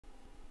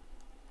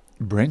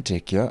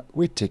BrenTech here,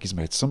 where tech is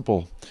made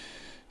simple.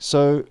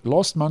 So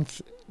last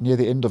month, near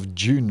the end of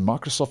June,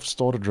 Microsoft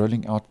started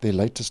rolling out their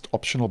latest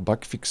optional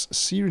bug fix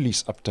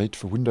C-release update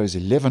for Windows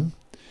 11.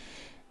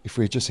 If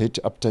we just head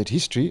to update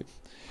history,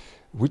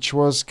 which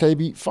was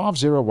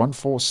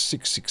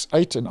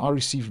KB5014668, and I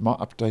received my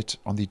update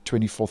on the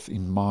 24th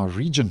in my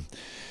region.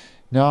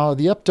 Now,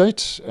 the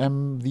update,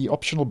 the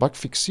optional bug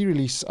fix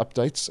C-release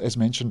updates, as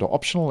mentioned, are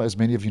optional, as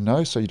many of you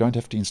know, so you don't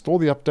have to install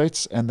the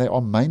updates, and they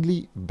are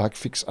mainly bug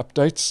fix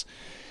updates.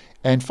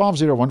 And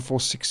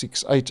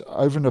 5014668,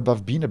 over and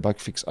above being a bug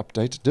fix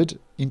update, did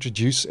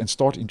introduce and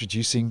start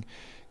introducing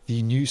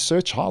the new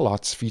search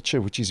highlights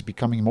feature, which is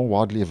becoming more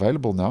widely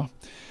available now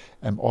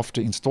after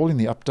installing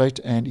the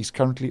update, and is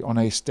currently on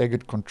a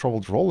staggered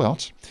controlled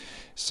rollout.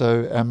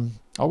 So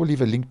I will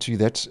leave a link to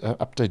that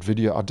update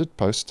video I did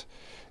post,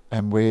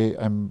 where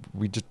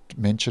we did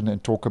mention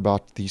and talk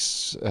about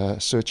this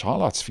search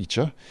highlights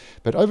feature.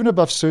 But over and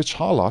above search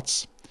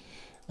highlights,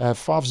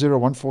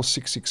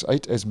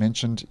 5014668, as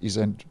mentioned, is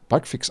a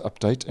bug fix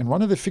update. And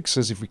one of the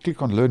fixes, if we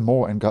click on Learn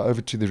More and go over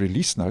to the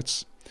release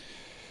notes,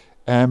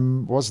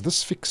 was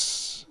this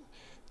fix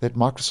that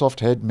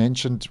Microsoft had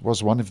mentioned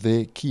was one of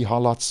their key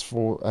highlights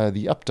for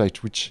the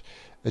update, which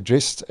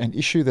addressed an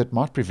issue that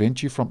might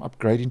prevent you from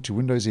upgrading to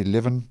Windows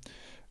 11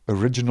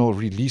 original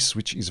release,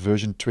 which is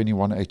version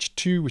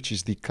 21H2, which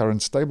is the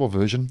current stable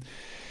version.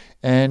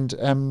 And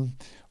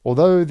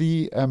although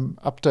the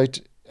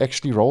update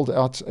actually rolled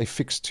out a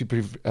fix to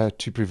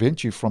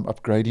prevent you from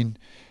upgrading,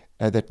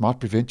 that might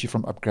prevent you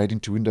from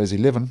upgrading to Windows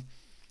 11,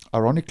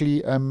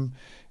 ironically,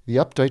 the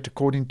update,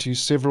 according to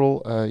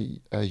several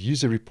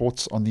user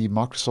reports on the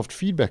Microsoft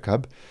Feedback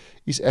Hub,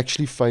 is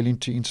actually failing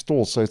to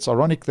install. So it's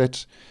ironic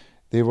that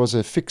there was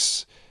a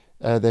fix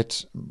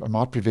that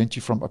might prevent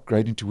you from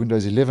upgrading to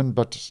Windows 11,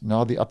 but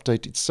now the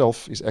update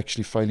itself is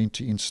actually failing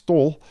to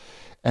install.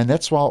 And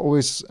that's why I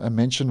always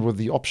mention with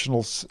the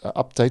optional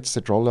updates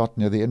that roll out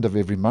near the end of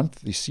every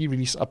month, the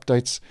C-release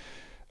updates,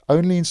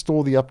 only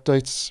install the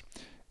updates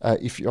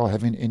if you are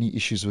having any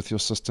issues with your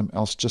system,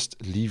 else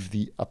just leave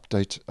the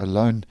update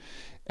alone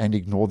and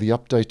ignore the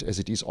update, as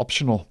it is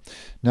optional.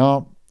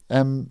 Now,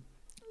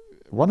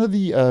 one of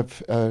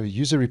the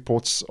user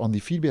reports on the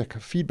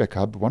feedback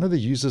hub, one of the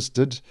users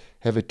did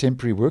have a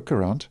temporary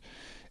workaround,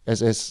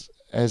 as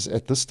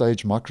at this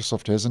stage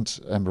Microsoft hasn't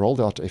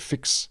rolled out a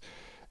fix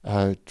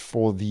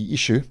for the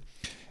issue.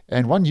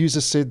 And one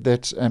user said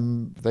that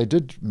they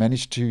did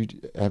manage to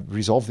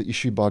resolve the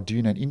issue by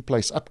doing an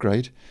in-place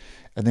upgrade,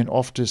 and then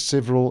after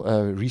several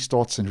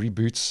restarts and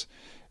reboots,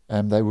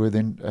 they were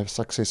then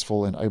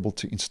successful and able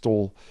to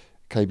install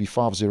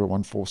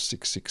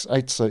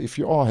KB5014668. So if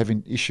you are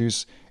having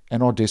issues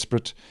and are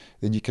desperate,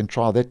 then you can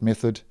try that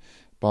method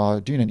by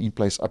doing an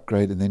in-place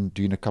upgrade and then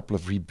doing a couple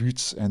of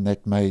reboots, and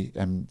that may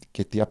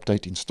get the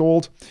update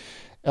installed.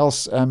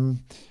 Else,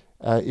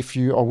 if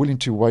you are willing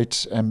to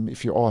wait,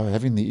 if you are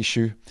having the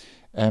issue,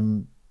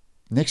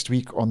 next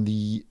week on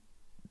the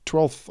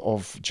 12th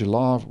of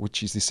July,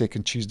 which is the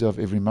second Tuesday of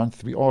every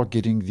month, we are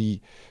getting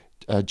the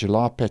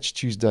July Patch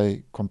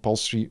Tuesday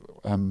compulsory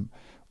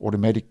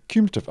automatic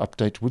cumulative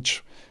update,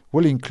 which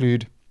will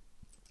include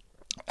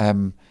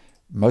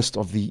most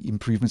of the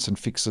improvements and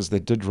fixes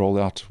that did roll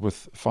out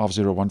with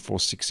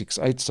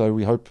 5014668. So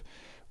we hope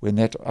when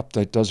that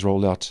update does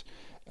roll out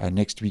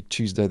next week,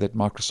 Tuesday, that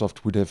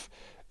Microsoft would have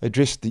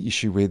addressed the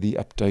issue where the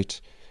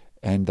update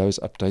and those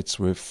updates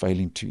were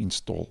failing to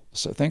install.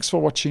 So thanks for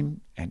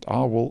watching, and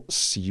I will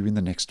see you in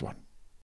the next one.